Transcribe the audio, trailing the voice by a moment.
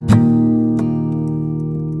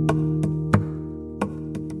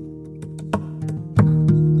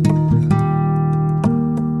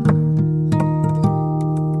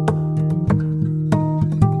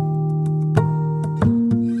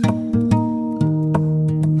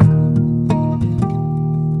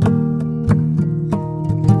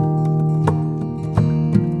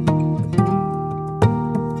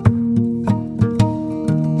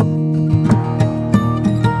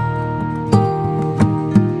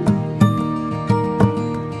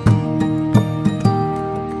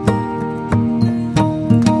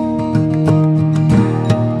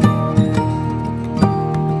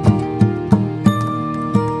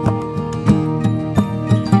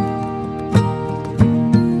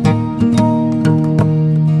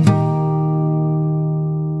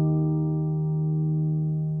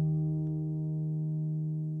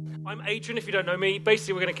Adrian, if you don't know me.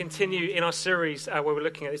 Basically, we're going to continue in our series where we're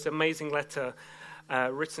looking at this amazing letter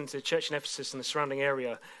written to the church in Ephesus and the surrounding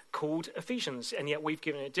area called Ephesians, and yet we've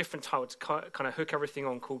given it a different title to kind of hook everything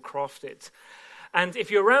on called Crafted. And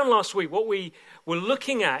if you're around last week, what we were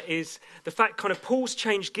looking at is the fact kind of Paul's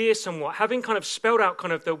changed gears somewhat, having kind of spelled out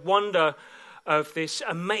kind of the wonder of this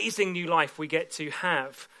amazing new life we get to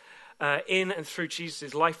have in and through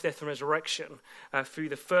Jesus' life, death, and resurrection through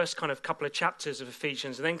the first kind of couple of chapters of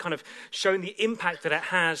Ephesians, and then kind of showing the impact that it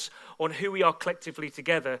has on who we are collectively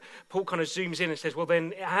together. Paul kind of zooms in and says, well,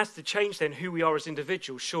 then it has to change then who we are as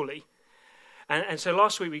individuals, surely. And so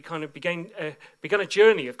last week we kind of began a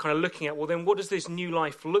journey of kind of looking at, well, then what does this new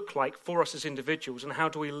life look like for us as individuals, and how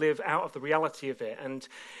do we live out of the reality of it? And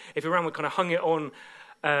if you're around, we kind of hung it on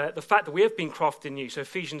the fact that we have been crafted new. So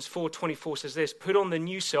Ephesians 4:24 says this: put on the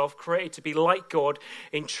new self, created to be like God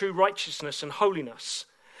in true righteousness and holiness.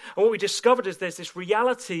 And what we discovered is there's this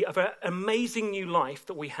reality of an amazing new life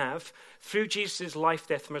that we have through Jesus' life,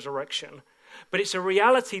 death, and resurrection. But it's a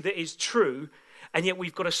reality that is true, and yet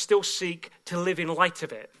we've got to still seek to live in light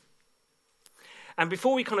of it. And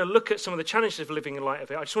before we kind of look at some of the challenges of living in light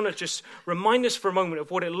of it, I just want to remind us for a moment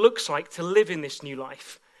of what it looks like to live in this new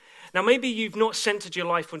life. Now, maybe you've not centered your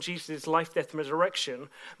life on Jesus' life, death, and resurrection.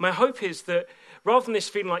 My hope is that rather than this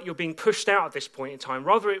feeling like you're being pushed out at this point in time,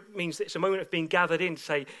 rather it means that it's a moment of being gathered in to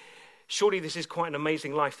say, surely this is quite an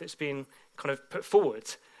amazing life that's been kind of put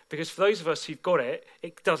forward. Because for those of us who've got it,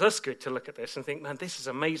 it does us good to look at this and think, man, this is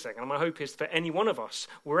amazing. And my hope is for any one of us,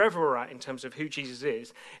 wherever we're at in terms of who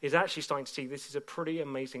Jesus is actually starting to see this is a pretty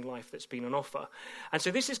amazing life that's been on offer. And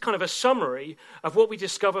so this is kind of a summary of what we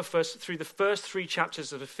discover first through the first 3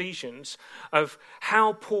 chapters of Ephesians of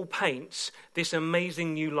how Paul paints this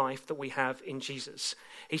amazing new life that we have in Jesus.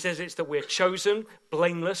 He says it's that we're chosen,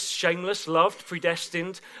 blameless, shameless, loved,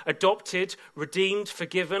 predestined, adopted, redeemed,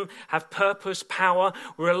 forgiven, have purpose, power.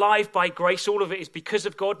 We're alive by grace. All of it is because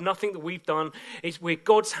of God, nothing that we've done. We're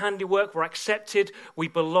God's handiwork. We're accepted. We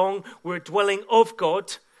belong. We're a dwelling of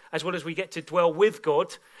God, as well as we get to dwell with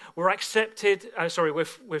God. We're accepted.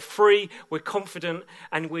 We're free. We're confident,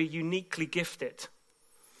 and we're uniquely gifted.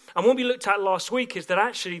 And what we looked at last week is that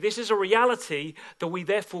actually this is a reality that we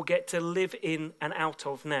therefore get to live in and out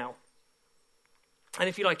of now. And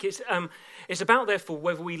if you like, it's about therefore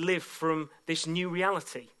whether we live from this new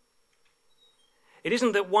reality. It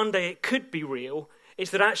isn't that one day it could be real,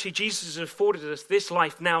 it's that actually Jesus has afforded us this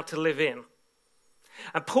life now to live in.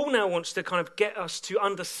 And Paul now wants to kind of get us to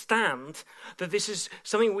understand that this is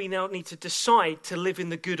something we now need to decide to live in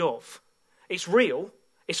the good of. It's real.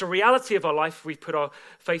 It's a reality of our life if we put our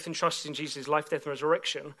faith and trust in Jesus' life, death, and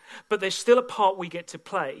resurrection. But there's still a part we get to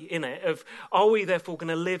play in it of, are we therefore going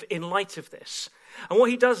to live in light of this? And what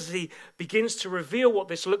he does is he begins to reveal what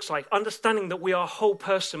this looks like, understanding that we are a whole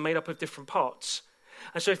person made up of different parts.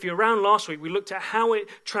 And so if you're around last week, we looked at how it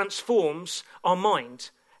transforms our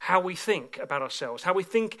mind, how we think about ourselves, how we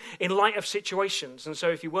think in light of situations. And so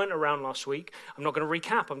if you weren't around last week, I'm not going to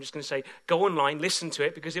recap. I'm just going to say, go online, listen to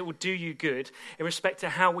it, because it will do you good in respect to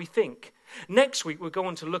how we think. Next week, we'll go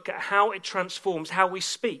on to look at how it transforms how we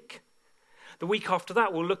speak. The week after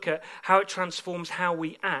that, we'll look at how it transforms how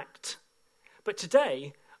we act. But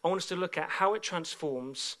today, I want us to look at how it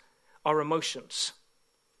transforms our emotions.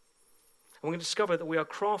 And we're going to discover that we are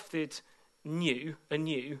crafted anew,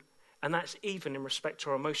 and that's even in respect to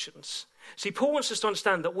our emotions. See, Paul wants us to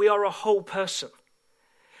understand that we are a whole person.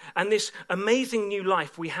 And this amazing new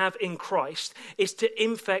life we have in Christ is to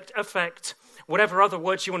affect, whatever other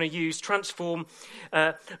words you want to use, transform,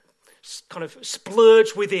 kind of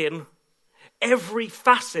splurge within every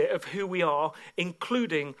facet of who we are,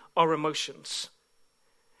 including our emotions.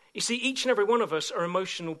 You see, each and every one of us are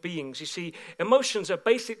emotional beings. You see, emotions are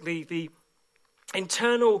basically the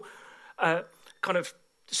internal kind of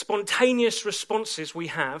spontaneous responses we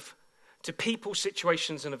have to people,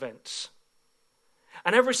 situations, and events.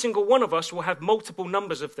 And every single one of us will have multiple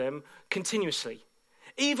numbers of them continuously.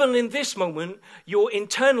 Even in this moment, you're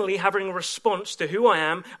internally having a response to who I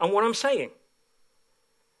am and what I'm saying.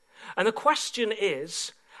 And the question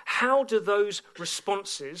is, how do those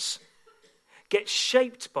responses get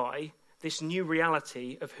shaped by this new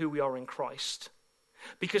reality of who we are in Christ?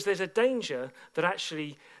 Because there's a danger that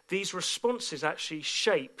actually these responses actually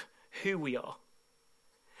shape who we are.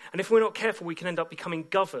 And if we're not careful, we can end up becoming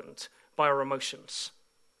governed by our emotions.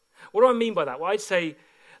 What do I mean by that? Well, I'd say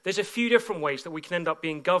there's a few different ways that we can end up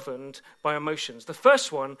being governed by emotions. The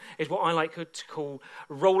first one is what I like to call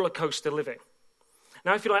roller coaster living.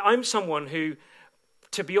 Now, if you like, I'm someone who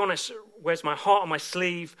to be honest, wears my heart on my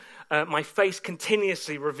sleeve. My face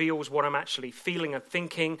continuously reveals what I'm actually feeling and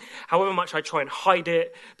thinking. However much I try and hide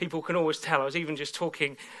it, people can always tell. I was even just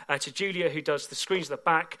talking to Julia, who does the screens at the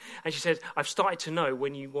back, and she said, I've started to know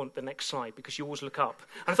when you want the next slide because you always look up.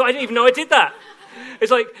 And I thought, I didn't even know I did that.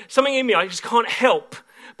 It's like something in me, I just can't help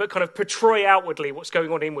but kind of portray outwardly what's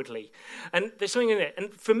going on inwardly. And there's something in it.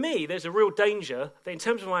 And for me, there's a real danger that in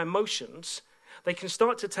terms of my emotions, they can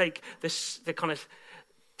start to take the kind of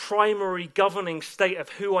primary governing state of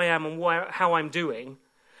who I am and how I'm doing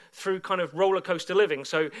through kind of roller coaster living.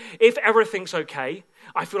 So if everything's okay,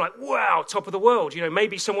 I feel like, wow, top of the world. You know,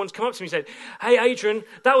 maybe someone's come up to me and said, hey, Adrian,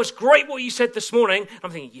 that was great what you said this morning.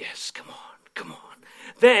 I'm thinking, yes, come on.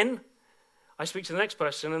 Then I speak to the next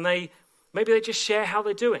person and maybe they just share how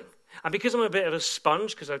they're doing. And because I'm a bit of a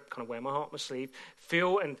sponge, because I kind of wear my heart on my sleeve,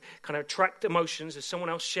 feel and kind of attract emotions as someone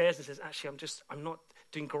else shares and says, actually, I'm not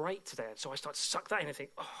doing great today. And so I start to suck that in and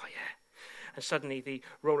think, oh, yeah. And suddenly the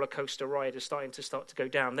roller coaster ride is starting to go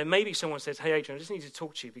down. Then maybe someone says, hey, Adrian, I just need to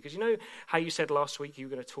talk to you because you know how you said last week you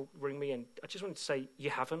were going to ring me, and I just wanted to say you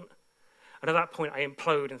haven't. And at that point, I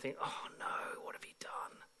implode and think, oh, no, what have you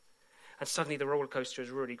done? And suddenly the roller coaster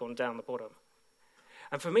has really gone down the bottom.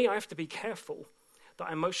 And for me, I have to be careful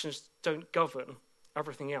that emotions don't govern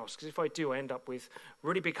everything else. Because if I do, I end up with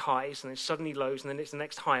really big highs and then suddenly lows and then it's the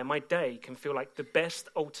next high. And my day can feel like the best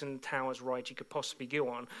Alton Towers ride you could possibly go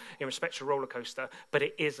on in respect to a roller coaster, but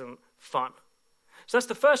it isn't fun. So that's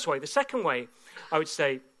the first way. The second way, I would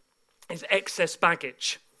say, is excess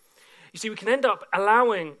baggage. You see, we can end up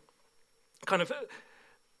allowing kind of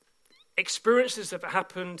experiences that have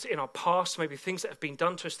happened in our past, maybe things that have been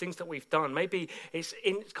done to us, things that we've done. Maybe it's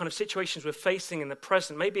in kind of situations we're facing in the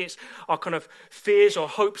present. Maybe it's our kind of fears or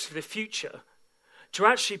hopes for the future to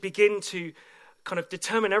actually begin to kind of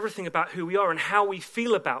determine everything about who we are and how we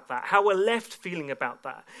feel about that, how we're left feeling about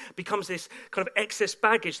that, becomes this kind of excess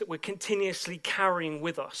baggage that we're continuously carrying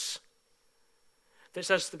with us. This,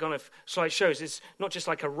 as the kind of slide shows, is not just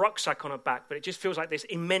like a rucksack on our back, but it just feels like this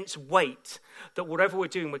immense weight that whatever we're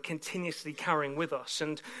doing, we're continuously carrying with us.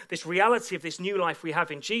 And this reality of this new life we have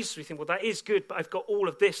in Jesus, we think, well, that is good, but I've got all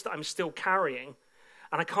of this that I'm still carrying,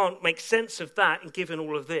 and I can't make sense of that and given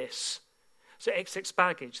all of this. So excess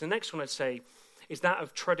baggage. The next one I'd say is that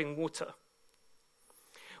of treading water,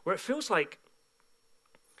 where it feels like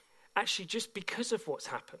actually just because of what's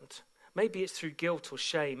happened, maybe it's through guilt or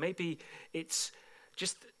shame, maybe it's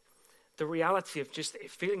just the reality of just it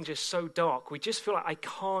feeling just so dark. We just feel like I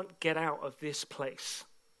can't get out of this place.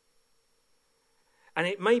 And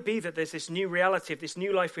it may be that there's this new reality of this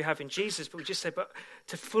new life we have in Jesus, but we just say, but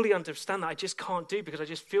to fully understand that, I just can't do because I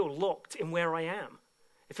just feel locked in where I am.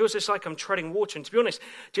 It feels just like I'm treading water. And to be honest,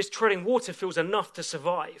 just treading water feels enough to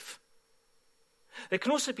survive. There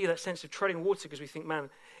can also be that sense of treading water because we think, man,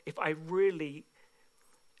 if I really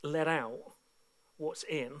let out what's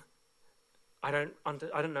in, I don't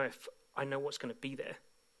know if I know what's going to be there.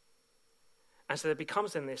 And so there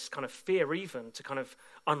becomes then this kind of fear even to kind of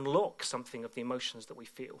unlock something of the emotions that we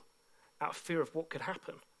feel out of fear of what could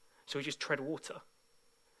happen. So we just tread water,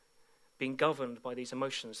 being governed by these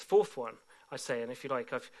emotions. Fourth one, I say, and if you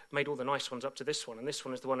like, I've made all the nice ones up to this one, and this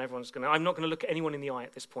one is the one everyone's going to... I'm not going to look at anyone in the eye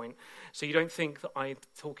at this point, so you don't think that I'm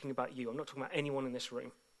talking about you. I'm not talking about anyone in this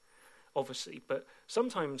room, obviously, but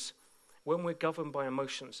sometimes when we're governed by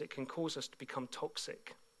emotions, it can cause us to become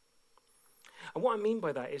toxic. And what I mean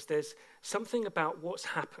by that is there's something about what's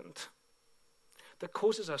happened that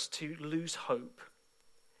causes us to lose hope.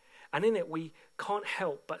 And in it, we can't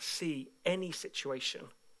help but see any situation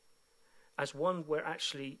as one where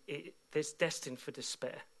actually there's destined for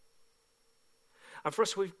despair. And for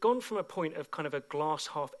us, we've gone from a point of kind of a glass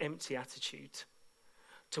half empty attitude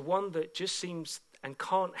to one that just seems and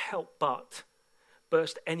can't help but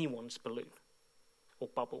burst anyone's balloon or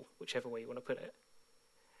bubble, whichever way you want to put it.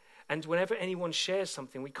 And whenever anyone shares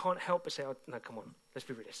something, we can't help but say, oh, no, come on, let's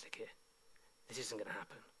be realistic here. This isn't going to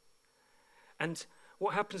happen. And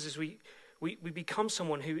what happens is we become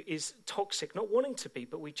someone who is toxic, not wanting to be,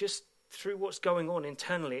 but we just, through what's going on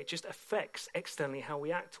internally, it just affects externally how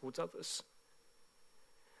we act towards others.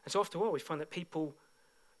 And so after a while, we find that people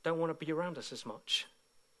don't want to be around us as much.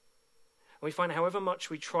 And we find however much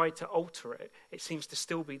we try to alter it, it seems to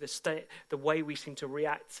still be the way we seem to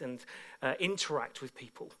react and interact with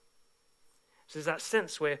people. So there's that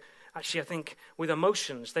sense where, actually, I think with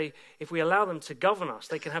emotions, if we allow them to govern us,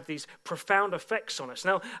 they can have these profound effects on us.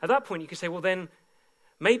 Now, at that point, you can say, well, then,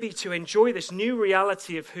 maybe to enjoy this new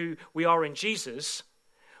reality of who we are in Jesus,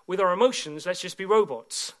 with our emotions, let's just be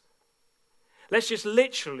robots. Let's just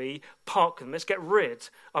literally park them. Let's get rid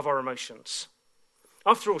of our emotions.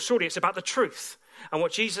 After all, surely it's about the truth. and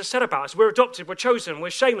what Jesus said about us. We're adopted, we're chosen, we're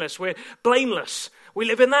shameless, we're blameless. We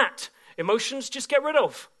live in that. Emotions, just get rid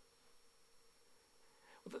of.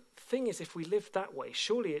 Well, the thing is, if we live that way,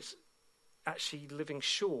 surely it's actually living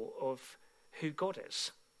short of who God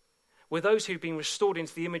is. We're those who've been restored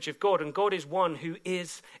into the image of God, and God is one who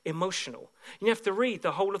is emotional. You have to read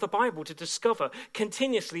the whole of the Bible to discover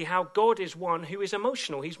continuously how God is one who is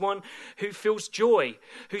emotional. He's one who feels joy,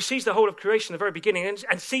 who sees the whole of creation at the very beginning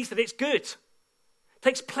and sees that it's good,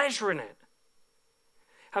 takes pleasure in it.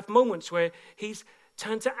 Have moments where he's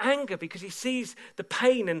turned to anger because he sees the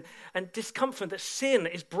pain and discomfort that sin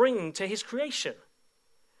is bringing to his creation.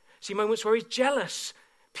 See moments where he's jealous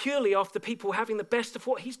purely after people having the best of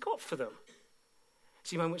what he's got for them.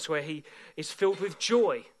 See moments where he is filled with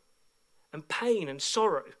joy and pain and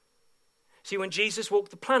sorrow. See, when Jesus walked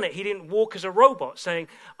the planet, he didn't walk as a robot saying,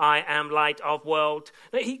 I am light of world.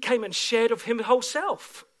 No, he came and shared of him the whole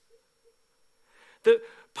self. That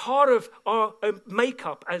part of our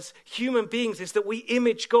makeup as human beings is that we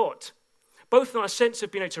image God. Both in our sense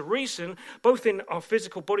of being able to reason, both in our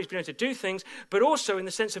physical bodies being able to do things, but also in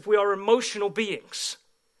the sense of we are emotional beings.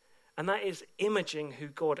 And that is imaging who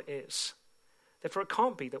God is. Therefore, it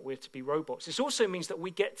can't be that we're to be robots. This also means that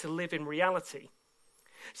we get to live in reality.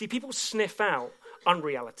 See, people sniff out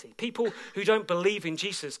unreality. People who don't believe in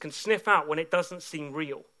Jesus can sniff out when it doesn't seem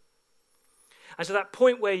real. And so that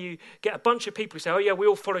point where you get a bunch of people who say, oh yeah, we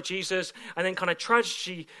all follow Jesus, and then kind of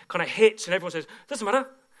tragedy kind of hits, and everyone says, doesn't matter,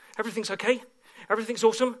 everything's okay, everything's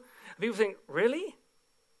awesome. And people think, really?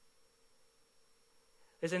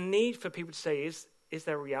 There's a need for people to say, is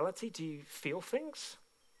there reality? Do you feel things?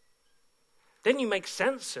 Then you make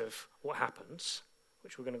sense of what happens,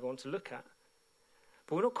 which we're going to go on to look at.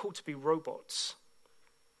 But we're not called to be robots.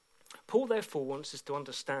 Paul, therefore, wants us to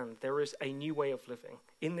understand there is a new way of living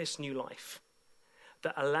in this new life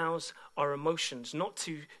that allows our emotions not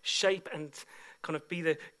to shape and kind of be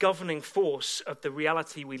the governing force of the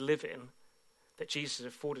reality we live in that Jesus has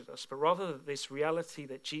afforded us, but rather that this reality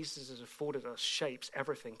that Jesus has afforded us shapes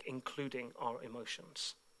everything, including our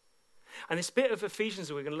emotions. And this bit of Ephesians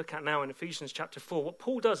that we're going to look at now in Ephesians chapter 4, what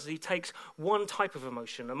Paul does is he takes one type of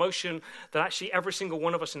emotion that actually every single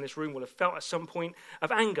one of us in this room will have felt at some point,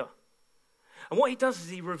 of anger. And what he does is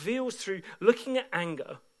he reveals through looking at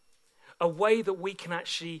anger a way that we can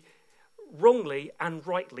actually wrongly and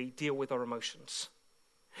rightly deal with our emotions,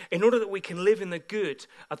 in order that we can live in the good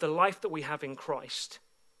of the life that we have in Christ,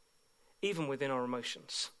 even within our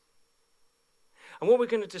emotions. And what we're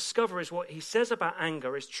going to discover is what he says about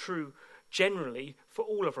anger is true generally for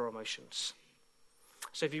all of our emotions.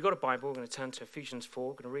 So if you've got a Bible, we're going to turn to Ephesians 4.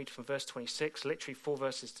 We're going to read from verse 26, literally 4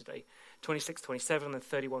 verses today, 26, 27, and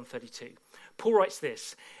 31, 32. Paul writes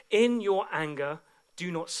this, in your anger,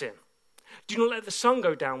 do not sin. Do not let the sun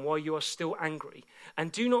go down while you are still angry,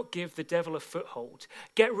 and do not give the devil a foothold.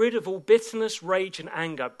 Get rid of all bitterness, rage, and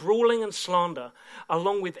anger, brawling and slander,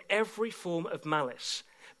 along with every form of malice.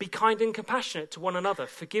 Be kind and compassionate to one another,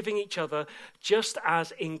 forgiving each other, just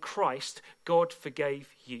as in Christ God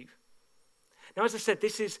forgave you. Now, as I said,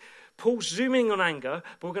 this is Paul zooming on anger,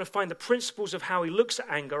 but we're going to find the principles of how he looks at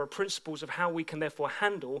anger are principles of how we can therefore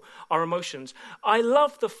handle our emotions. I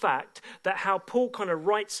love the fact that how Paul kind of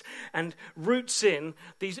writes and roots in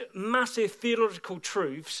these massive theological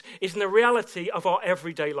truths is in the reality of our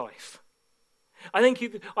everyday life.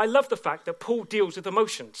 I love the fact that Paul deals with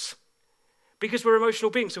emotions because we're emotional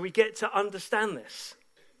beings, so we get to understand this.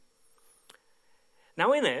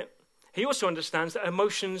 Now in it, he also understands that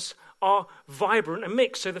emotions are vibrant and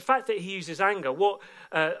mixed. So the fact that he uses anger, what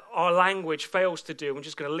our language fails to do, I'm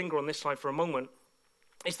just going to linger on this slide for a moment,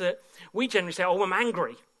 is that we generally say, oh, I'm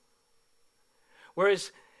angry.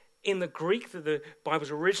 Whereas in the Greek that the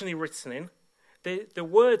Bible's originally written in, the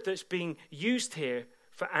word that's being used here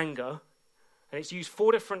for anger, and it's used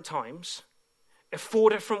 4 different times, are 4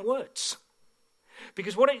 different words.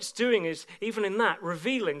 Because what it's doing is, even in that,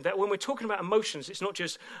 revealing that when we're talking about emotions, it's not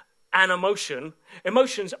just an emotion.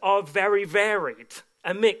 Emotions are very varied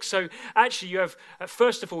and mixed. So actually you have,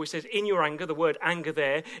 first of all, it says in your anger, the word anger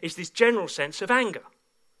there is this general sense of anger.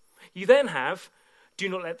 You then have, do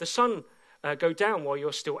not let the sun go down while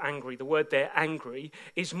you're still angry. The word there, angry,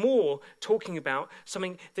 is more talking about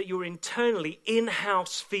something that you're internally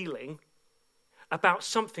in-house feeling about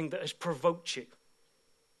something that has provoked you.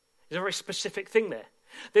 There's a very specific thing there.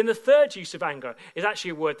 Then the third use of anger is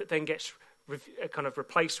actually a word that then gets kind of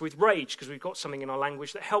replaced with rage, because we've got something in our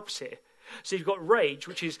language that helps here. So you've got rage,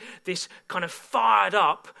 which is this kind of fired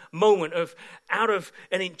up moment of out of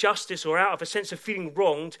an injustice or out of a sense of feeling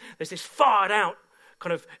wronged. There's this fired out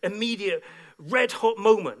kind of immediate red hot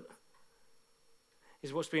moment.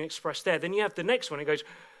 is what's being expressed there. Then you have the next one. It goes,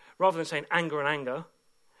 rather than saying anger and anger,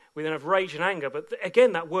 we then have rage and anger. But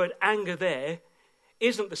again, that word anger there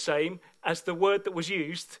isn't the same as the word that was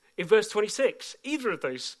used in verse 26. Either of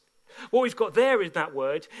those. What we've got there in that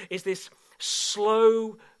word is this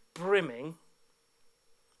slow brimming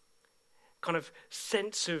kind of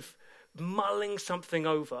sense of mulling something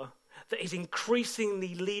over that is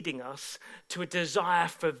increasingly leading us to a desire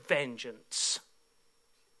for vengeance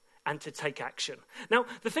and to take action. Now,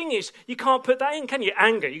 the thing is, you can't put that in, can you?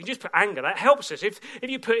 Anger. You can just put anger. That helps us. If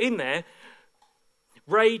you put in there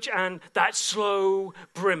rage and that slow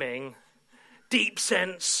brimming, deep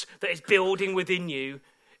sense that is building within you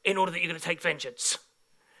in order that you're going to take vengeance,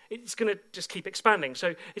 it's going to just keep expanding.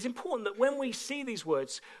 So it's important that when we see these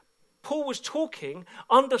words, Paul was talking,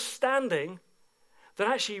 understanding that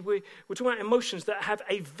actually we're talking about emotions that have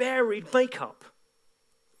a varied makeup.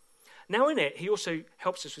 Now in it, he also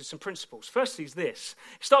helps us with some principles. Firstly is this.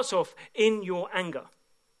 It starts off, in your anger.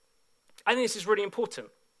 I think this is really important.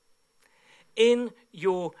 In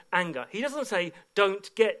your anger. He doesn't say,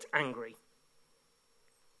 don't get angry.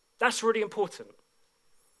 That's really important.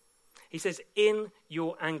 He says, in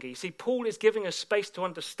your anger. You see, Paul is giving us space to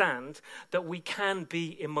understand that we can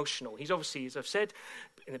be emotional. He's obviously, as I've said,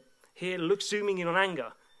 here zooming in on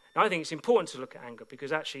anger. Now, I think it's important to look at anger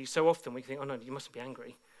because actually so often we think, oh no, you mustn't be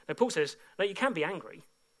angry. Now, Paul says, no, you can be angry.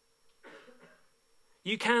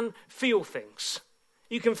 You can feel things.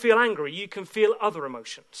 You can feel angry. You can feel other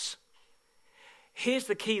emotions. Here's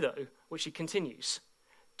the key, though, which he continues.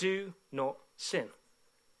 Do not sin.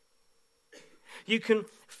 You can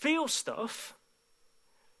feel stuff,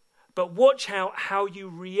 but watch how you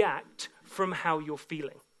react from how you're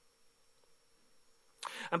feeling.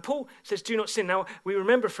 And Paul says, do not sin. Now, we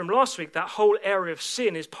remember from last week that whole area of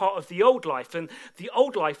sin is part of the old life, and the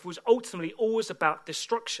old life was ultimately always about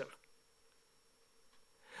destruction.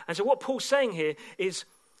 And so what Paul's saying here is,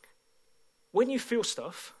 when you feel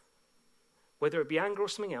stuff, whether it be anger or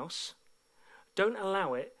something else, don't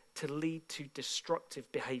allow it to lead to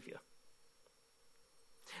destructive behavior.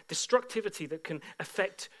 Destructivity that can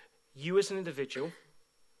affect you as an individual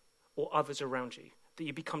or others around you, that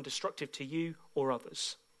you become destructive to you or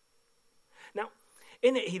others. Now,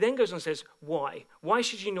 in it, he then goes on and says, why? Why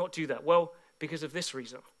should you not do that? Well, because of this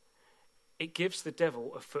reason. It gives the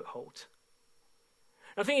devil a foothold.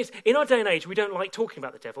 Now, the thing is, in our day and age, we don't like talking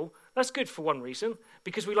about the devil. That's good for one reason,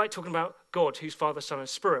 because we like talking about God, who's Father, Son, and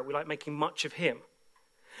Spirit. We like making much of him.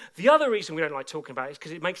 The other reason we don't like talking about it is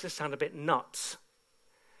because it makes us sound a bit nuts.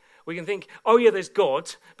 We can think, oh yeah, there's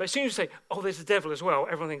God, but as soon as you say, oh, there's the devil as well,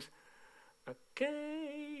 everyone thinks,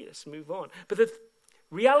 okay, let's move on. But the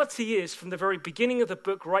reality is, from the very beginning of the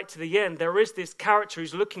book right to the end, there is this character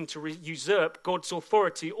who's looking to usurp God's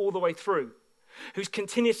authority all the way through, who's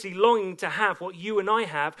continuously longing to have what you and I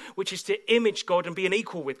have, which is to image God and be an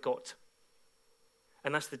equal with God.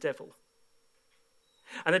 And that's the devil.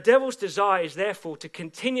 And the devil's desire is therefore to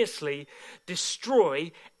continuously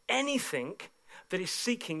destroy anything that is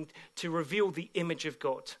seeking to reveal the image of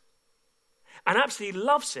God. And absolutely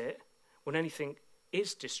loves it when anything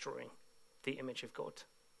is destroying the image of God.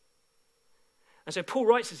 And so Paul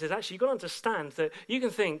writes and says, actually, you've got to understand that you can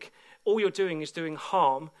think all you're doing is doing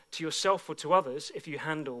harm to yourself or to others if you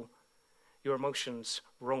handle your emotions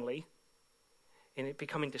wrongly and it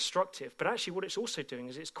becoming destructive. But actually what it's also doing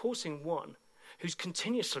is it's causing one who's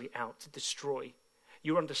continuously out to destroy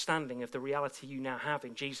your understanding of the reality you now have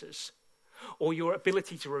in Jesus, or your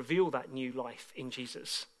ability to reveal that new life in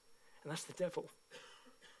Jesus. And that's the devil.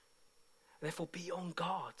 And therefore, be on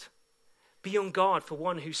guard. Be on guard for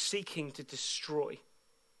one who's seeking to destroy.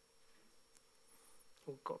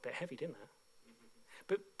 Oh, got a bit heavy, didn't it?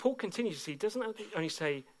 But Paul continues to see, he doesn't only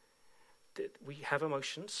say that we have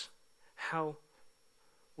emotions, how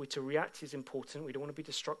we're to react is important, we don't want to be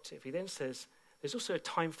destructive. He then says, there's also a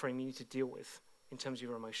time frame you need to deal with in terms of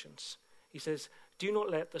your emotions. He says, do not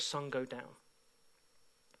let the sun go down.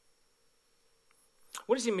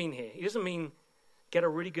 What does he mean here? He doesn't mean get a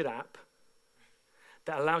really good app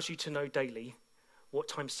that allows you to know daily what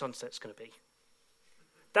time sunset's going to be.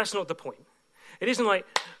 That's not the point. It isn't like,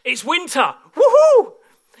 it's winter, woohoo!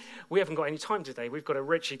 We haven't got any time today. We've got to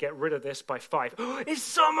literally get rid of this by 5. It's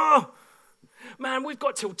summer! Man, we've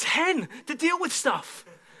got till 10 to deal with stuff.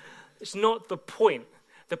 It's not the point.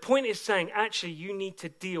 The point is saying, actually, you need to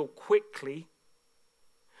deal quickly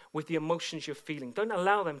with the emotions you're feeling. Don't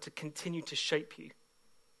allow them to continue to shape you.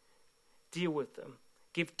 Deal with them.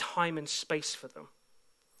 Give time and space for them.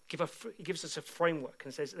 He gives us a framework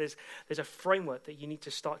and says there's a framework that you need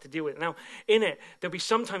to start to deal with. Now, in it, there'll be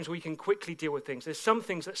sometimes we can quickly deal with things. There's some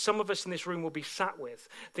things that some of us in this room will be sat with,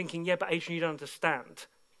 thinking, yeah, but Adrian, you don't understand.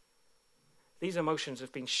 These emotions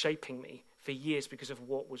have been shaping me for years because of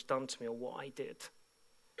what was done to me or what I did.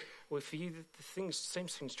 Well, for you, same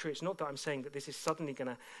thing's true. It's not that I'm saying that this is suddenly going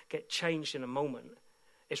to get changed in a moment.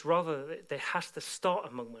 It's rather that there has to start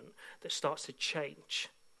a moment that starts to change.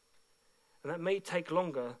 And that may take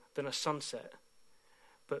longer than a sunset.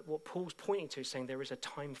 But what Paul's pointing to is saying there is a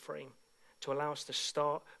time frame to allow us to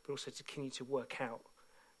start, but also to continue to work out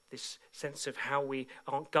this sense of how we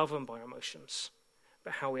aren't governed by our emotions,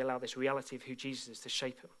 but how we allow this reality of who Jesus is to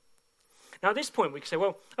shape him. Now, at this point, we can say,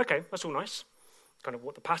 well, okay, that's all nice, kind of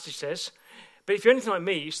what the passage says. But if you're anything like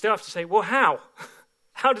me, you still have to say, well, how?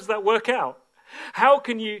 How does that work out? How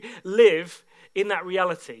can you live in that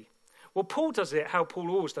reality? Well, Paul does it, how Paul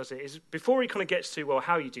always does it, is before he kind of gets to, well,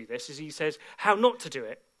 how you do this, is he says how not to do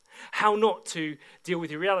it, how not to deal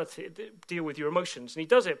with your reality, deal with your emotions. And he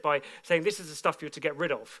does it by saying this is the stuff you're to get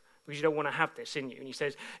rid of because you don't want to have this in you. And he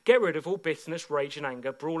says, get rid of all bitterness, rage and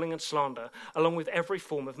anger, brawling and slander, along with every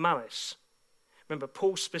form of malice. Remember,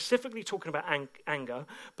 Paul's specifically talking about anger,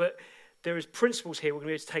 but there is principles here we're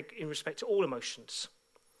going to take in respect to all emotions.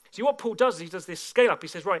 See, what Paul does is he does this scale up. He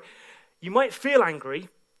says, right, you might feel angry,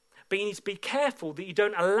 but you need to be careful that you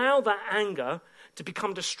don't allow that anger to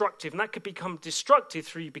become destructive. And that could become destructive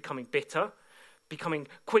through you becoming bitter, becoming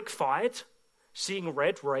quick-fired, seeing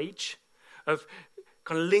red, rage, of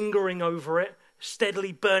kind of lingering over it,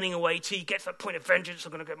 steadily burning away till you get to that point of vengeance,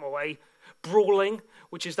 I'm going to get my way. Brawling,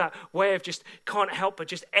 which is that way of just can't help but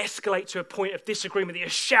just escalate to a point of disagreement that you're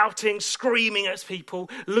shouting, screaming at people,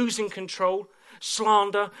 losing control.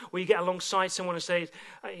 Slander, where you get alongside someone and say,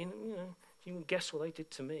 hey, you can guess what they did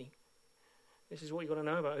to me. This is what you've got to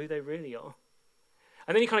know about who they really are.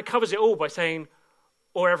 And then he kind of covers it all by saying,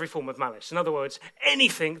 or every form of malice. In other words,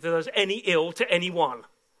 anything that does any ill to anyone.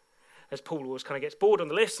 As Paul always kind of gets bored on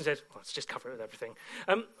the list and says, well, let's just cover it with everything.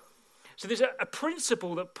 So there's a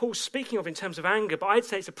principle that Paul's speaking of in terms of anger, but I'd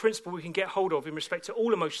say it's a principle we can get hold of in respect to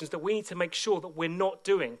all emotions that we need to make sure that we're not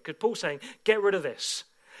doing. Because Paul's saying, get rid of this.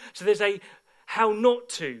 So there's a how not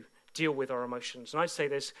to deal with our emotions. And I'd say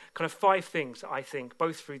there's kind of 5 things that I think,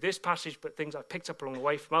 both through this passage, but things I've picked up along the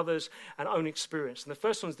way from others and own experience. And the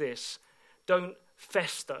first one's this: don't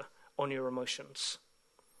fester on your emotions.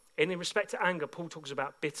 And in respect to anger, Paul talks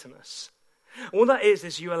about bitterness. And what that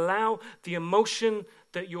is you allow the emotion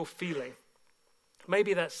that you're feeling.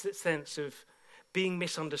 Maybe that's the sense of being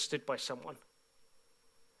misunderstood by someone.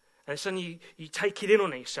 And suddenly you take it in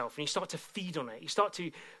on yourself and you start to feed on it. You start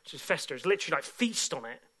to, just fester, it's literally like feast on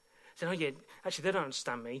it. Saying, oh yeah, actually they don't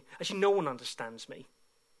understand me. Actually no one understands me.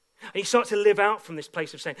 And you start to live out from this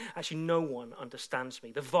place of saying, actually no one understands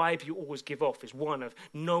me. The vibe you always give off is one of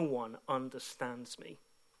no one understands me.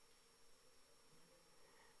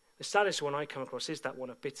 The saddest one I come across is that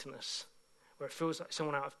one of bitterness, where it feels like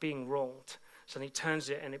someone out of being wronged. Suddenly turns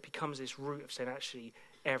it and it becomes this root of saying, actually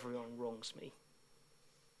everyone wrongs me.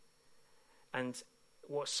 And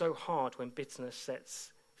what's so hard when bitterness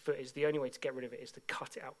sets foot is the only way to get rid of it is to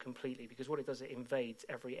cut it out completely, because what it does, it invades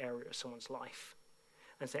every area of someone's life.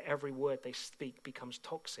 And so every word they speak becomes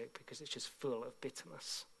toxic because it's just full of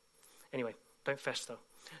bitterness. Anyway, don't fester.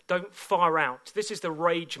 Don't fire out. This is the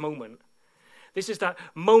rage moment. This is that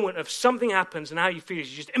moment of something happens and how you feel is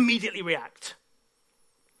you just immediately react.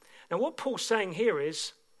 Now what Paul's saying here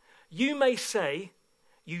is, you may say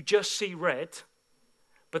you just see red,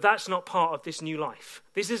 but that's not part of this new life.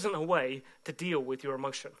 This isn't a way to deal with your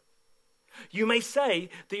emotion. You may say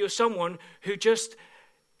that you're someone who just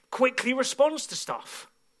quickly responds to stuff.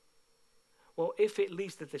 Well, if it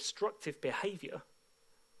leads to destructive behavior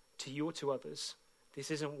to you or to others, this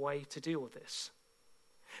isn't a way to deal with this.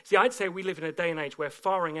 See, I'd say we live in a day and age where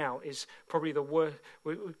firing out is probably the worst,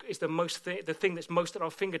 is the thing that's most at our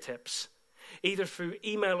fingertips, either through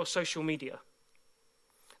email or social media.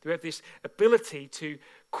 We have this ability to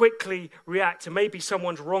quickly react to maybe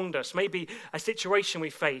someone's wronged us, maybe a situation we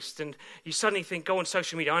faced, and you suddenly think, go on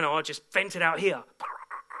social media, I know, I'll just vent it out here.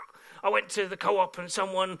 I went to the co-op and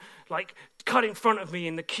someone cut in front of me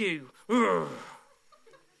in the queue. And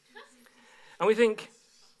we think,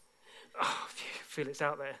 oh, feel it's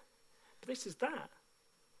out there. But this is that.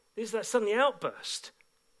 This is that suddenly outburst.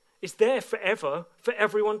 It's there forever for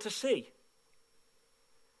everyone to see.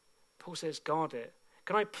 Paul says, guard it.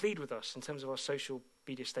 Can I plead with us in terms of our social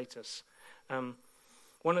media status? One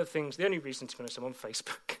of the things, the only reason, to be honest, I'm on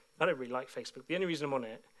Facebook. I don't really like Facebook. The only reason I'm on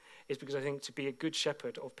it is because I think to be a good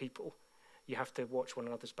shepherd of people, you have to watch one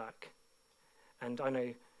another's back. And I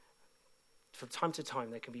know from time to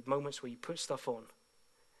time, there can be moments where you put stuff on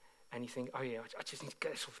and you think, oh yeah, I just need to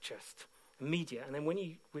get this off chest. Immediate. And then when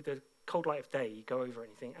you, with the cold light of day, you go over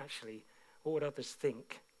and you think, actually, what would others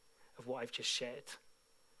think of what I've just shared?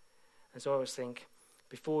 And so I always think,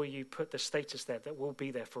 before you put the status there that will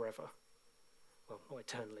be there forever, well, not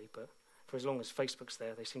eternally, but for as long as Facebook's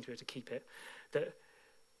there, they seem to be able to keep it, that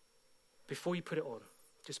before you put it on,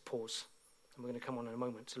 just pause. And we're going to come on in a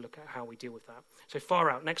moment to look at how we deal with that. So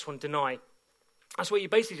far out, next one, deny. That's what you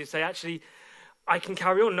basically just say, actually, I can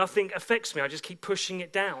carry on. Nothing affects me. I just keep pushing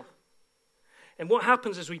it down. And what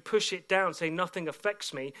happens as we push it down, say nothing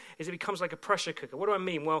affects me, is it becomes like a pressure cooker. What do I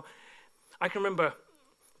mean? Well, I can remember,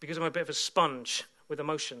 because I'm a bit of a sponge with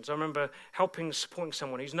emotions, I remember supporting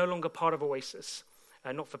someone who's no longer part of Oasis.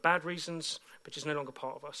 Not for bad reasons, but just no longer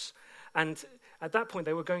part of us. And at that point,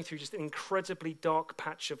 they were going through just an incredibly dark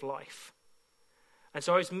patch of life. And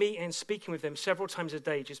so I was meeting and speaking with them several times a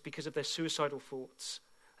day just because of their suicidal thoughts.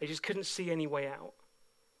 They just couldn't see any way out.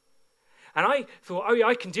 And I thought, oh yeah,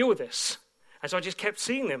 I can deal with this. And so I just kept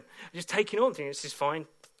seeing them, just taking on, thinking, this is fine.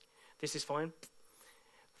 This is fine.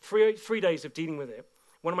 3 days of dealing with it.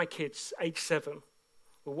 One of my kids, age 7,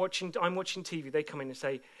 I'm watching TV. They come in and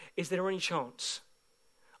say, is there any chance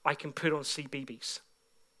I can put on CBeebies?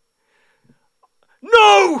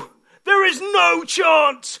 No! There is no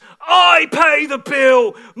chance! I pay the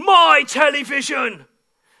bill! My television!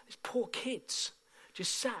 These poor kids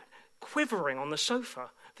just sat quivering on the sofa,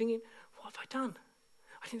 thinking, what have I done?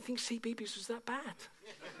 I didn't think CBeebies was that bad.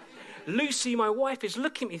 Lucy, my wife, is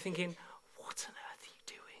looking at me thinking, what on earth are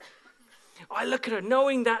you doing? I look at her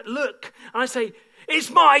knowing that look, and I say, it's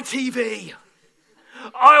my TV!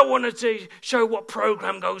 I want to show what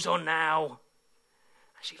program goes on now.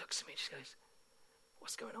 And she looks at me and she goes,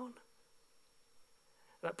 what's going on?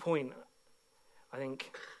 At that point, I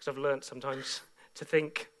think, because I've learned sometimes to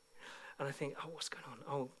think, and I think, oh, what's going on?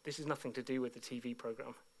 Oh, this is nothing to do with the TV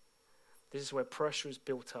program. This is where pressure is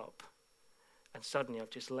built up, and suddenly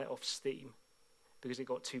I've just let off steam because it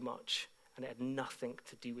got too much, and it had nothing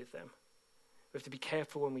to do with them. We have to be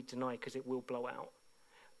careful when we deny because it will blow out.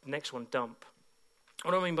 Next one, dump.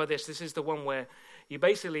 What do I mean by this? This is the one where you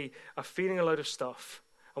basically are feeling a load of stuff,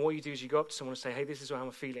 and what you do is you go up to someone and say, hey, this is how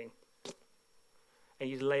I'm feeling. And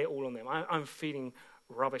you lay it all on them. I'm feeling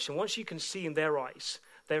rubbish. And once you can see in their eyes,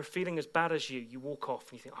 they're feeling as bad as you walk off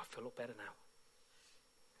and you think, oh, I feel a lot better now.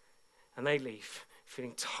 And they leave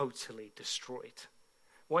feeling totally destroyed.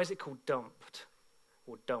 Why is it called dumped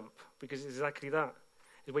or dump? Because it's exactly that.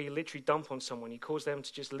 It's where you literally dump on someone. You cause them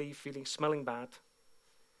to just leave smelling bad,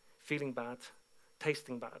 feeling bad,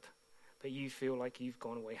 tasting bad, but you feel like you've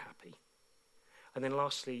gone away happy. And then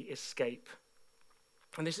lastly, escape.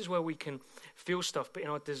 And this is where we can feel stuff, but in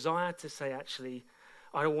our desire to say, actually,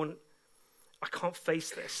 I can't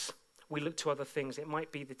face this, we look to other things. It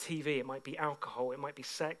might be the TV, it might be alcohol, it might be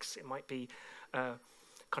sex, it might be kind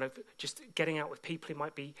of just getting out with people, it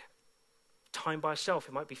might be time by ourselves,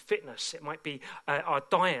 it might be fitness, it might be our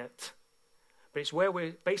diet. But it's where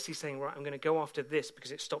we're basically saying, right, I'm going to go after this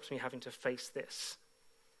because it stops me having to face this.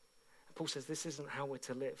 And Paul says this isn't how we're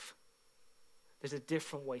to live. There's a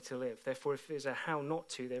different way to live. Therefore, if there's a how not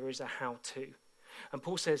to, there is a how to. And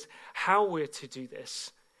Paul says how we're to do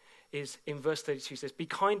this is in verse 32, says, be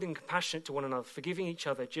kind and compassionate to one another, forgiving each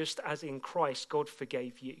other just as in Christ God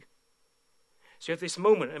forgave you. So you have this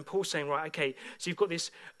moment, and Paul's saying, right, okay, so you've got this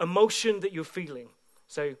emotion that you're feeling.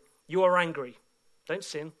 So you are angry. Don't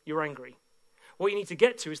sin, you're angry. What you need to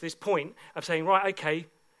get to is this point of saying, right, okay,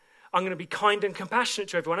 I'm going to be kind and compassionate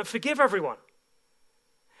to everyone and forgive everyone.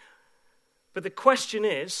 But the question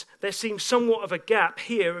is, there seems somewhat of a gap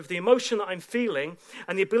here of the emotion that I'm feeling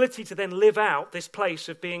and the ability to then live out this place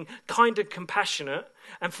of being kind and compassionate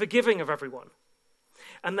and forgiving of everyone.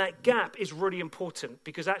 And that gap is really important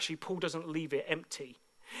because actually Paul doesn't leave it empty.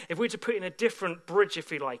 If we were to put in a different bridge, if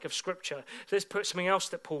you like, of Scripture, let's put something else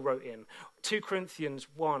that Paul wrote in. 2 Corinthians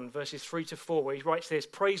 1, verses 3-4, where he writes this,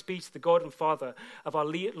 praise be to the God and Father of our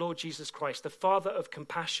Lord Jesus Christ, the Father of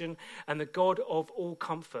compassion and the God of all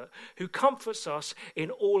comfort, who comforts us in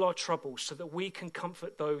all our troubles so that we can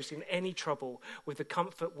comfort those in any trouble with the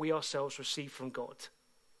comfort we ourselves receive from God.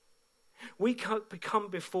 We come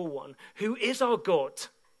before one who is our God,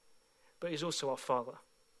 but is also our Father.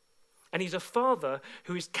 And he's a father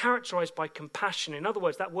who is characterized by compassion. In other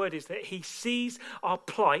words, that word is that he sees our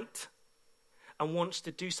plight and wants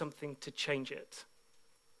to do something to change it.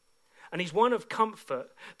 And he's one of comfort,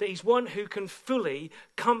 that he's one who can fully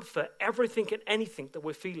comfort everything and anything that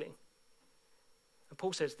we're feeling. And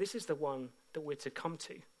Paul says this is the one that we're to come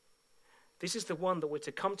to. This is the one that we're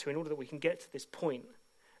to come to in order that we can get to this point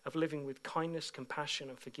of living with kindness, compassion,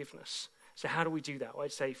 and forgiveness. So how do we do that? Well,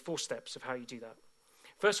 I'd say 4 steps of how you do that.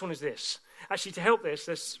 First one is this. Actually, to help this,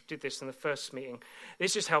 let's do this in the first meeting.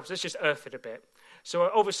 This just helps. Let's just earth it a bit. So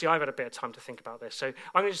obviously, I've had a bit of time to think about this. So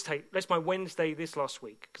I'm going to just that's my Wednesday this last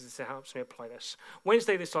week, because this helps me apply this.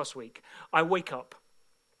 Wednesday this last week, I wake up.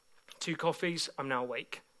 2 coffees, I'm now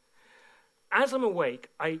awake. As I'm awake,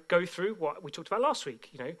 I go through what we talked about last week,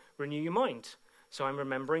 renew your mind. So I'm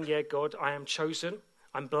remembering, God, I am chosen.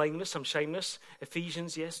 I'm blameless, I'm shameless.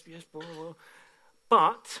 Ephesians, yes, blah, blah, blah.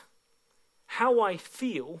 But how I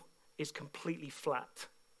feel is completely flat.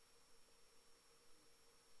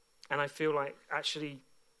 And I feel like, actually,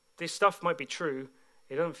 this stuff might be true.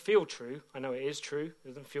 It doesn't feel true. I know it is true. It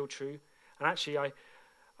doesn't feel true. And actually,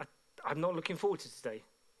 I'm not looking forward to today.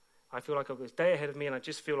 I feel like I've got this day ahead of me, and I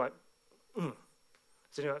just feel like,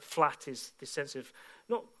 So like flat is this sense of,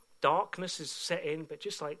 not darkness is set in, but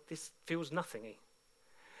just like this feels nothingy.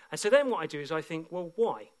 And so then what I do is I think, well,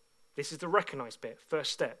 why? This is the recognize bit,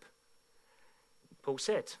 first step. Paul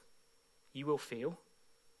said, you will feel.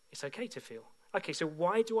 It's okay to feel. Okay, so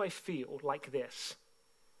why do I feel like this?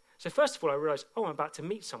 So first of all, I realize, I'm about to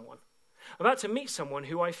meet someone. I'm about to meet someone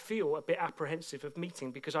who I feel a bit apprehensive of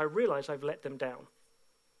meeting because I realize I've let them down.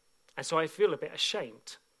 And so I feel a bit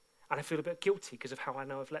ashamed. And I feel a bit guilty because of how I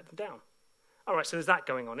know I've let them down. All right, so there's that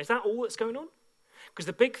going on. Is that all that's going on? Because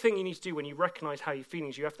the big thing you need to do when you recognize how you're feeling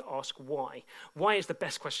is you have to ask why. Why is the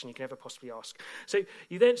best question you can ever possibly ask. So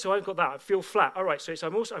I've got that. I feel flat. All right, so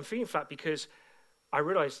I'm feeling flat because I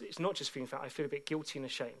realize it's not just feeling flat. I feel a bit guilty and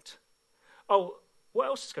ashamed. Oh, what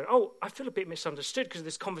else is going on? Oh, I feel a bit misunderstood because of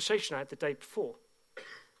this conversation I had the day before.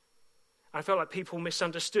 I felt like people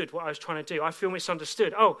misunderstood what I was trying to do. I feel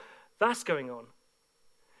misunderstood. Oh, that's going on.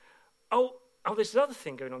 Oh, there's another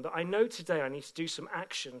thing going on that I know today I need to do some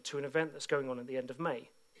action to an event that's going on at the end of May.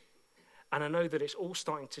 And I know that it's all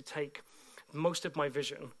starting to take most of my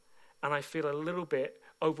vision, and I feel a little bit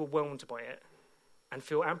overwhelmed by it and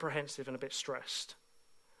feel apprehensive and a bit stressed.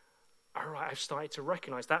 All right, I've started to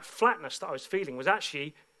recognize that flatness that I was feeling was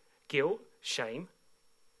actually guilt, shame,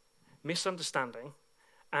 misunderstanding,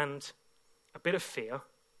 and a bit of fear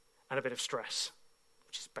and a bit of stress,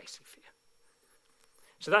 which is basic fear.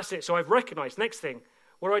 So that's it. So I've recognized. Next thing,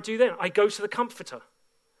 what do I do then? I go to the comforter.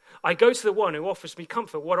 I go to the one who offers me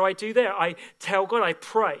comfort. What do I do there? I tell God, I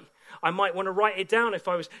pray. I might want to write it down if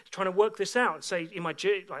I was trying to work this out. Say in my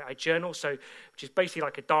I journal, which is basically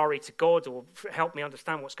like a diary to God, or help me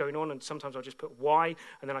understand what's going on. And sometimes I'll just put why,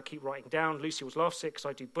 and then I keep writing down. Lucy always laughs at it because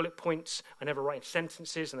I do bullet points. I never write in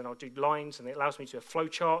sentences, and then I'll do lines, and it allows me to do a flow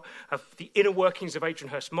chart of the inner workings of Adrian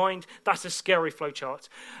Hurst's mind. That's a scary flow chart.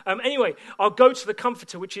 Anyway, I'll go to the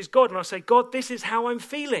comforter, which is God, and I'll say, God, this is how I'm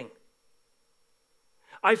feeling.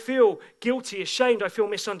 I feel guilty, ashamed. I feel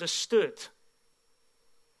misunderstood.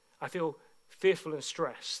 I feel fearful and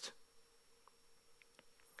stressed.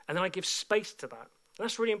 And then I give space to that. And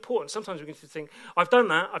that's really important. Sometimes we can think, I've done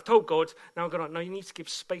that, I've told God, now I've got to, no, you need to give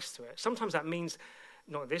space to it. Sometimes that means,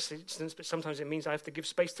 not in this instance, but sometimes it means I have to give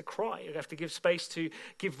space to cry. I have to give space to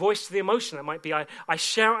give voice to the emotion. It might be I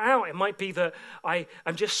shout out. It might be that I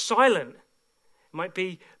am just silent. It might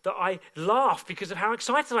be that I laugh because of how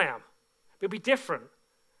excited I am. It'll be different.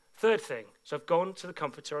 Third thing, so I've gone to the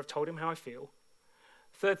comforter, I've told him how I feel.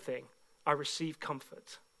 Third thing, I receive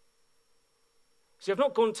comfort. See, I've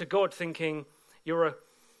not gone to God thinking, you're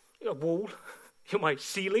a wall, you're my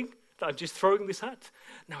ceiling that I'm just throwing this at.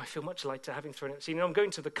 No, I feel much lighter having thrown it at the ceiling. I'm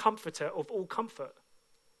going to the comforter of all comfort.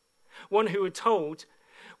 One who we're told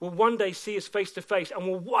will one day see us face to face and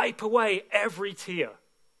will wipe away every tear.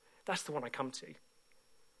 That's the one I come to.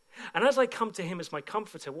 And as I come to him as my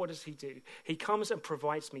comforter, what does he do? He comes and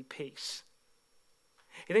provides me peace.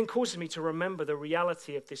 It then causes me to remember the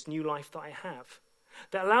reality of this new life that I have.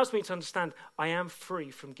 That allows me to understand I am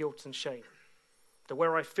free from guilt and shame. That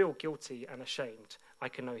where I feel guilty and ashamed, I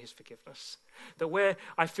can know his forgiveness. That where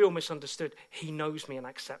I feel misunderstood, he knows me and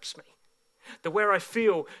accepts me. That where I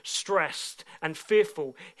feel stressed and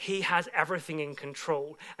fearful, he has everything in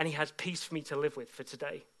control and he has peace for me to live with for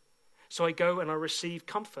today. So I go and I receive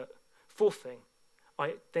comfort. Fourth thing,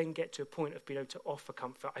 I then get to a point of being able to offer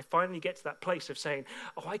comfort. I finally get to that place of saying,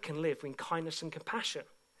 I can live in kindness and compassion.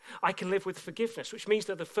 I can live with forgiveness, which means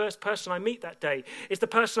that the first person I meet that day is the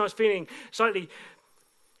person I was feeling slightly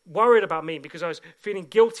worried about me because I was feeling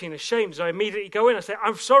guilty and ashamed. So I immediately go in and say,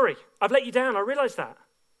 I'm sorry, I've let you down, I realize that.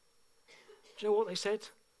 Do you know what they said?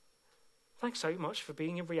 Thanks so much for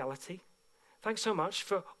being in reality. Thanks so much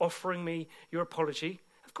for offering me your apology.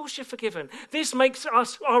 Of course you're forgiven. This makes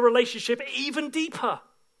our relationship even deeper.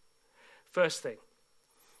 First thing,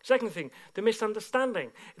 Second thing, the misunderstanding.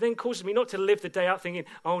 It then causes me not to live the day out thinking,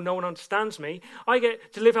 oh, no one understands me. I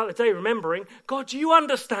get to live out the day remembering, God, you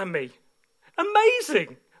understand me.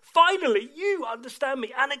 Amazing. Finally, you understand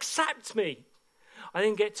me and accept me. I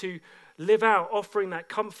then get to live out offering that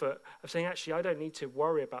comfort of saying, actually, I don't need to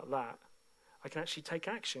worry about that. I can actually take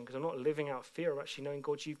action because I'm not living out fear of actually knowing,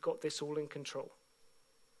 God, you've got this all in control.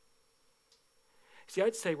 See,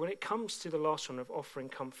 I'd say when it comes to the last one of offering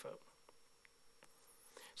comfort,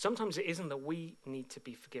 sometimes it isn't that we need to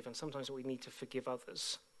be forgiven. Sometimes we need to forgive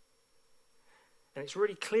others. And it's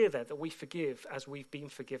really clear there that we forgive as we've been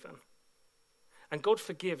forgiven. And God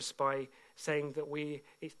forgives by saying that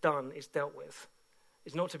it's done, it's dealt with.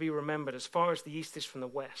 It's not to be remembered as far as the east is from the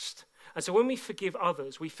west. And so when we forgive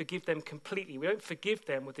others, we forgive them completely. We don't forgive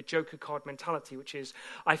them with the Joker card mentality, which is,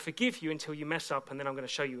 I forgive you until you mess up and then I'm going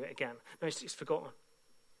to show you it again. No, it's forgotten.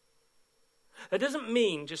 That doesn't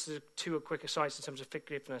mean, just as two quick asides in terms of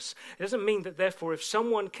forgiveness, it doesn't mean that therefore if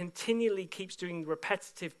someone continually keeps doing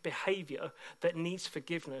repetitive behavior that needs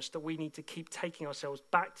forgiveness, that we need to keep taking ourselves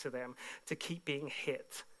back to them to keep being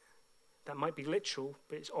hit. That might be literal,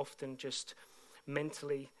 but it's often just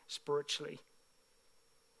mentally, spiritually.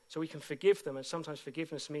 So we can forgive them, and sometimes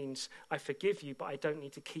forgiveness means I forgive you, but I don't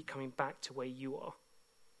need to keep coming back to where you are.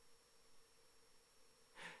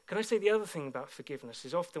 Can I say the other thing about forgiveness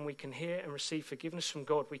is often we can hear and receive forgiveness from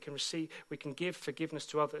God. We can give forgiveness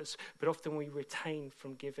to others, but often we retain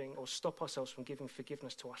from giving or stop ourselves from giving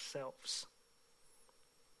forgiveness to ourselves.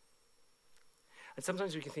 And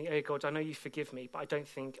sometimes we can think, hey, God, I know you forgive me, but I don't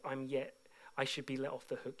think I should be let off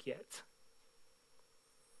the hook yet.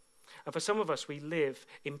 And for some of us, we live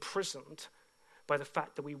imprisoned by the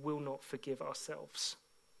fact that we will not forgive ourselves.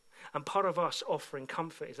 And part of us offering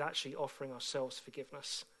comfort is actually offering ourselves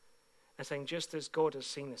forgiveness. And saying, just as God has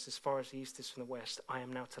seen this as far as the east is from the west, I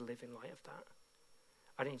am now to live in light of that.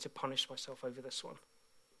 I don't need to punish myself over this one.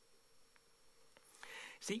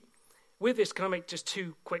 See, with this, can I make just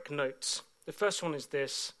two quick notes? The first one is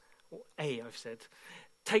this, or I've said,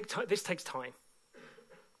 this takes time.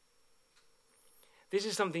 This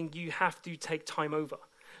is something you have to take time over.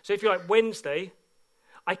 So if you're like Wednesday,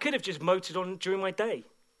 I could have just motored on during my day.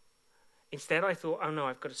 Instead, I thought, oh no,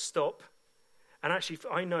 I've got to stop. And actually,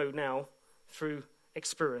 I know now through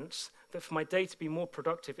experience that for my day to be more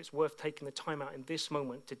productive, it's worth taking the time out in this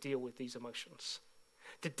moment to deal with these emotions.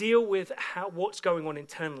 To deal with what's going on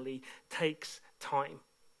internally takes time.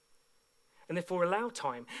 And therefore allow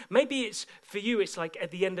time. Maybe it's, for you, it's like at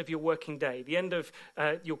the end of your working day, the end of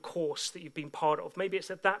your course that you've been part of. Maybe it's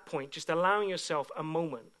at that point, just allowing yourself a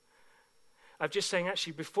moment of just saying,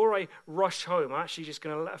 actually, before I rush home, I'm actually just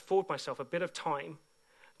going to afford myself a bit of time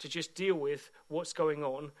to just deal with what's going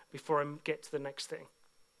on before I get to the next thing.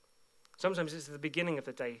 Sometimes it's at the beginning of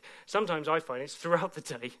the day. Sometimes I find it's throughout the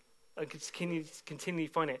day. I continually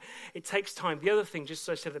find it. It takes time. The other thing, just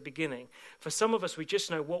as I said at the beginning, for some of us, we just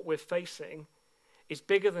know what we're facing is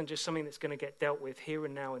bigger than just something that's going to get dealt with here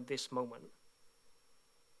and now in this moment.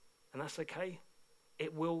 And that's okay.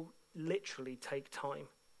 It will literally take time.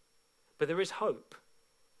 But there is hope.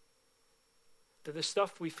 That the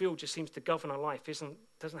stuff we feel just seems to govern our life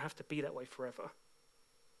doesn't have to be that way forever.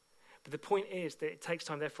 But the point is that it takes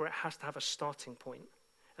time, therefore it has to have a starting point.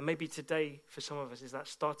 And maybe today, for some of us, is that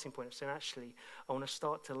starting point of saying, actually, I want to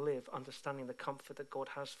start to live understanding the comfort that God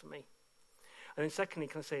has for me. And then secondly,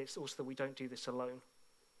 can I say it's also that we don't do this alone.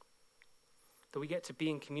 That we get to be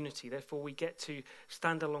in community, therefore we get to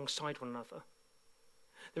stand alongside one another.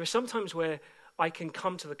 There are some times where I can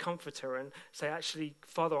come to the comforter and say, actually,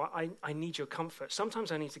 Father, I need your comfort.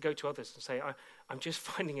 Sometimes I need to go to others and say, I'm just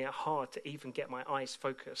finding it hard to even get my eyes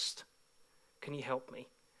focused. Can you help me?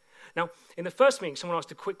 Now, in the first meeting, someone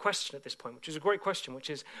asked a quick question at this point, which is a great question, which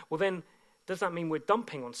is, well then, does that mean we're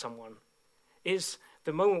dumping on someone? Is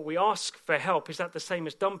the moment we ask for help, is that the same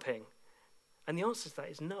as dumping? And the answer to that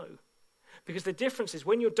is no. Because the difference is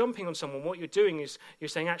when you're dumping on someone, what you're doing is you're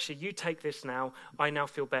saying, actually, you take this now, I now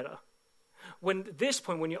feel better. When at this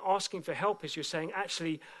point, when you're asking for help, is you're saying,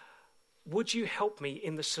 actually, would you help me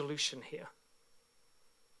in the solution here?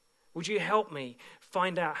 Would you help me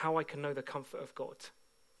find out how I can know the comfort of God?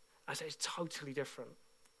 I say it's totally different.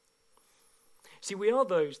 See, we are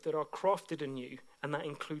those that are crafted anew, and that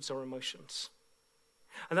includes our emotions.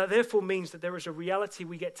 And that therefore means that there is a reality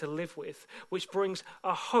we get to live with, which brings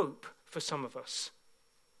a hope for some of us,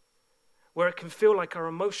 where it can feel like our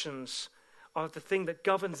emotions are the thing that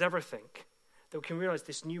governs everything, that we can realize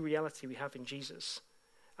this new reality we have in Jesus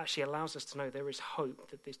actually allows us to know there is hope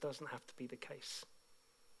that this doesn't have to be the case.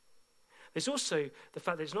 There's also the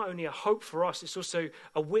fact that it's not only a hope for us, it's also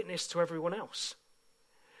a witness to everyone else.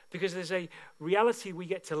 Because there's a reality we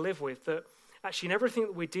get to live with that actually in everything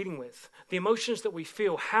that we're dealing with, the emotions that we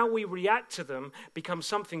feel, how we react to them becomes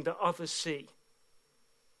something that others see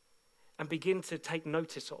and begin to take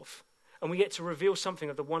notice of. And we get to reveal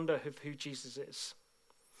something of the wonder of who Jesus is.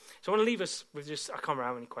 So I want to leave us with just, I can't remember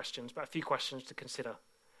how many questions, but a few questions to consider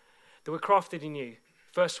that were crafted in you.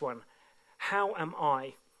 First one, how am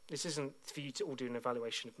I? This isn't for you to all do an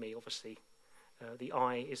evaluation of me, obviously. The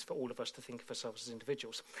I is for all of us to think of ourselves as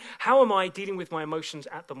individuals. How am I dealing with my emotions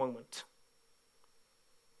at the moment?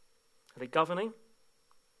 Are they governing?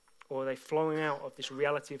 Or are they flowing out of this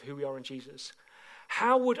reality of who we are in Jesus?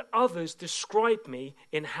 How would others describe me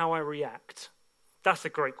in how I react? That's a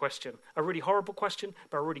great question. A really horrible question,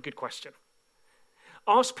 but a really good question.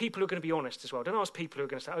 Ask people who are going to be honest as well. Don't ask people who are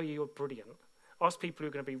going to say, oh, you're brilliant. Ask people who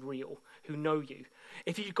are going to be real, who know you.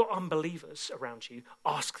 If you've got unbelievers around you,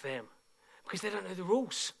 ask them. Because they don't know the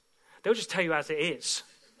rules. They'll just tell you as it is.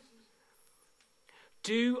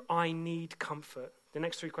 Do I need comfort? The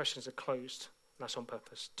next three questions are closed. And that's on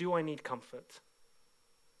purpose. Do I need comfort?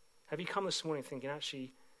 Have you come this morning thinking,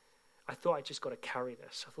 actually, I thought I just got to carry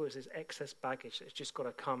this. I thought it was this excess baggage that's just got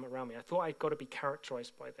to come around me. I thought I'd got to be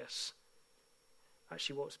characterized by this.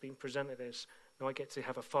 Actually, what's being presented is, no, I get to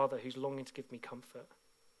have a Father who's longing to give me comfort.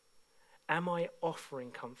 Am I offering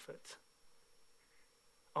comfort?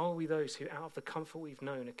 Are we those who, out of the comfort we've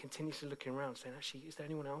known, are continuously looking around saying, actually, is there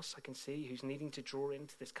anyone else I can see who's needing to draw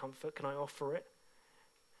into this comfort? Can I offer it?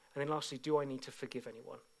 And then lastly, do I need to forgive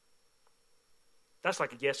anyone? That's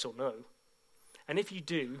like a yes or no. And if you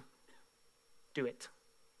do it.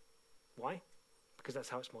 Why? Because that's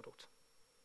how it's modeled.